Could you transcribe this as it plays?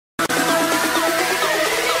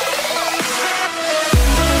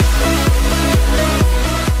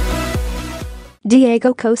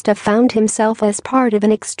Diego Costa found himself as part of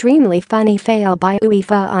an extremely funny fail by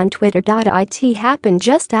UEFA on Twitter. It happened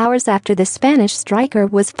just hours after the Spanish striker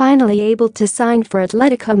was finally able to sign for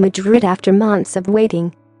Atletico Madrid after months of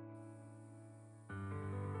waiting.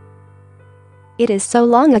 It is so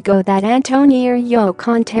long ago that Antonio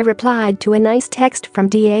Conte replied to a nice text from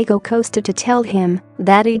Diego Costa to tell him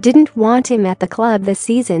that he didn't want him at the club this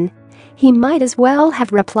season. He might as well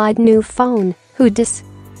have replied new phone, who dis.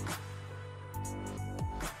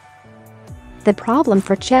 The problem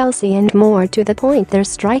for Chelsea, and more to the point their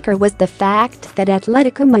striker, was the fact that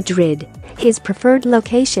Atletico Madrid, his preferred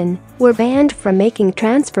location, were banned from making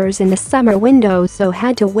transfers in the summer window, so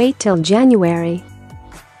had to wait till January.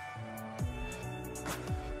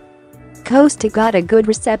 Costa got a good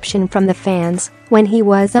reception from the fans when he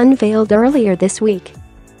was unveiled earlier this week.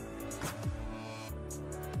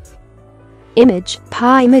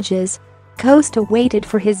 Images. Costa waited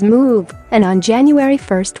for his move and on January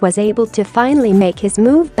 1st was able to finally make his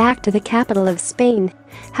move back to the capital of Spain,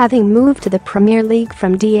 having moved to the Premier League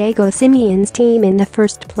from Diego Simeone's team in the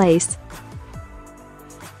first place.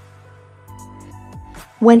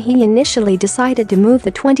 When he initially decided to move,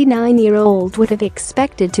 the 29-year-old would have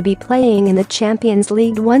expected to be playing in the Champions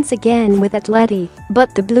League once again with Atleti,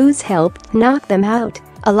 but the Blues helped knock them out,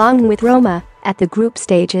 along with Roma, at the group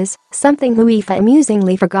stages, something UEFA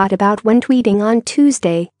amusingly forgot about when tweeting on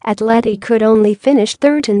Tuesday. Atleti could only finish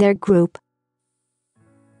third in their group.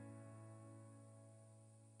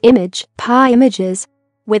 Images.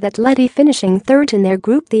 With Atleti finishing third in their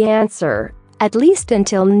group, the answer, at least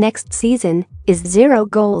until next season, is 0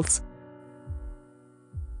 goals.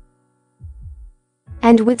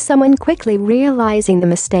 And with someone quickly realizing the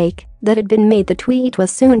mistake that had been made, the tweet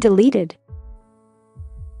was soon deleted.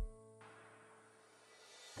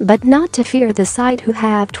 But not to fear. The side, who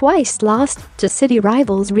have twice lost to city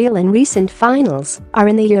rivals Real in recent finals, are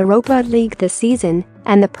in the Europa League this season,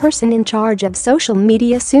 and the person in charge of social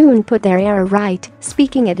media soon put their error right.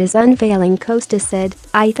 Speaking at his unveiling, Costa said,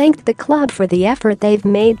 "I thanked the club for the effort they've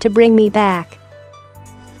made to bring me back.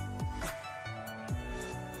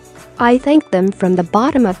 I thank them from the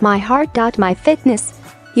bottom of my heart. My fitness.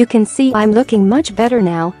 You can see I'm looking much better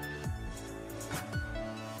now.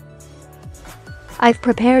 I've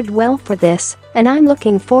prepared well for this, and I'm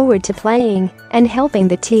looking forward to playing and helping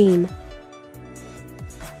the team.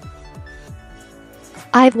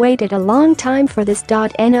 I've waited a long time for this.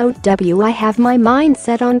 I have my mind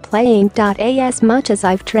set on playing. As much as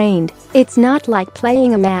I've trained, it's not like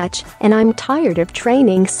playing a match, and I'm tired of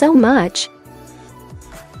training so much."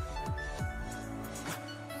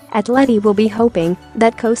 Atleti will be hoping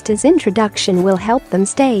that Costa's introduction will help them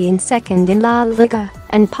stay in second in La Liga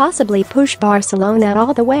and possibly push Barcelona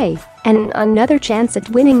all the way, and another chance at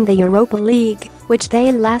winning the Europa League, which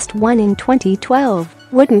they last won in 2012,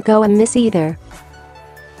 wouldn't go amiss either.